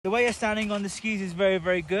The way you're standing on the skis is very,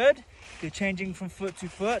 very good. You're changing from foot to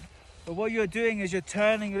foot. But what you're doing is you're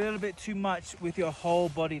turning a little bit too much with your whole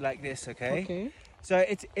body like this, okay? Okay. So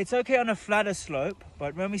it's okay on a flatter slope,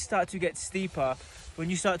 but when we start to get steeper, when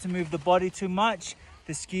you start to move the body too much,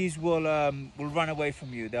 the skis will run away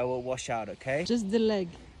from you. They will wash out, okay? Just the leg.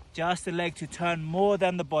 Just the leg to turn more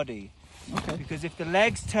than the body. Okay. Because if the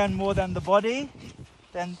legs turn more than the body,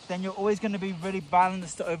 then you're always going to be really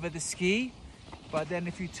balanced over the ski. But then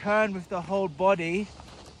if you turn with the whole body,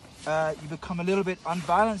 you become a little bit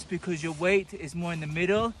unbalanced because your weight is more in the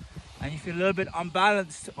middle and you feel a little bit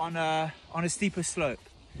unbalanced on a steeper slope.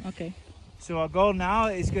 Okay. So our goal now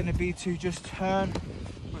is going to be to just turn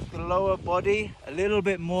with the lower body a little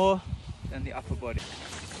bit more than the upper body.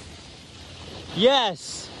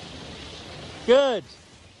 Yes! Good!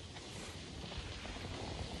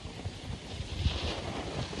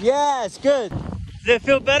 Yes, good! Does it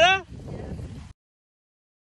feel better?